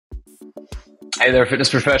Hey there, fitness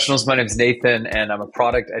professionals. My name is Nathan, and I'm a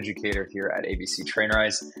product educator here at ABC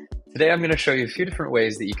Trainerize. Today, I'm going to show you a few different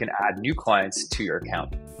ways that you can add new clients to your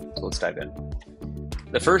account. So let's dive in.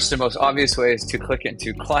 The first and most obvious way is to click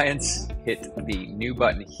into Clients, hit the New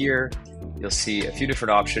button here. You'll see a few different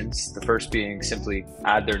options. The first being simply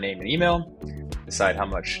add their name and email, decide how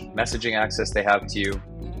much messaging access they have to you,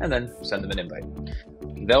 and then send them an invite.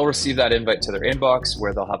 They'll receive that invite to their inbox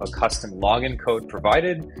where they'll have a custom login code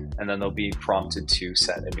provided, and then they'll be prompted to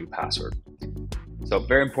set a new password. So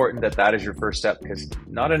very important that that is your first step, because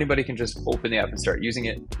not anybody can just open the app and start using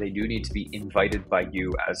it. They do need to be invited by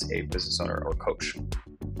you as a business owner or coach.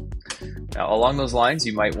 Now, along those lines,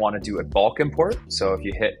 you might want to do a bulk import. So if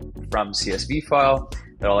you hit from CSV file,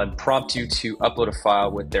 that'll then prompt you to upload a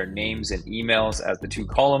file with their names and emails as the two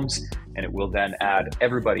columns, and it will then add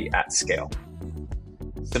everybody at scale.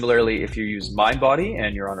 Similarly, if you use MindBody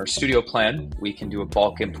and you're on our studio plan, we can do a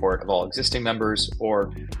bulk import of all existing members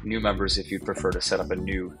or new members if you'd prefer to set up a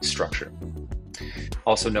new structure.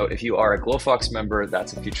 Also note, if you are a GlowFox member,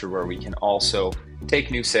 that's a feature where we can also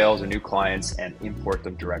take new sales or new clients and import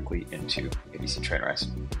them directly into ABC Trainerize.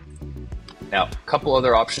 Now, a couple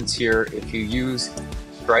other options here. If you use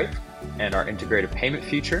Stripe and our integrated payment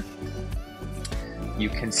feature, you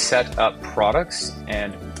can set up products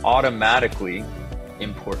and automatically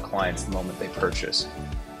import clients the moment they purchase.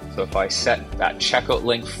 So if I set that checkout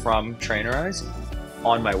link from Trainerize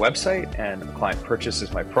on my website and a client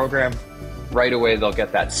purchases my program, right away they'll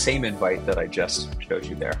get that same invite that I just showed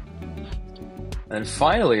you there. And then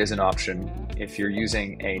finally, as an option, if you're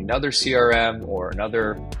using another CRM or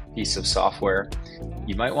another piece of software,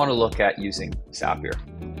 you might want to look at using Zapier.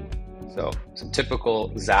 So some typical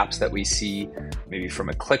zaps that we see, maybe from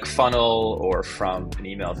a ClickFunnels or from an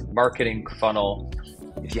email marketing funnel.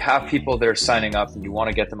 If you have people that are signing up and you want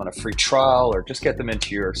to get them on a free trial or just get them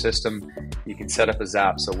into your system, you can set up a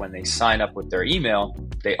zap so when they sign up with their email,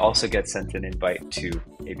 they also get sent an invite to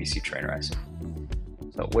ABC Trainerize.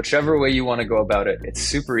 So whichever way you want to go about it, it's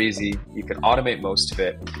super easy. You can automate most of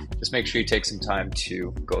it. Just make sure you take some time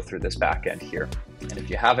to go through this back end here. And if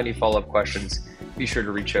you have any follow-up questions, be sure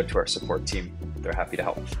to reach out to our support team. They're happy to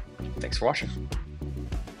help. Thanks for watching.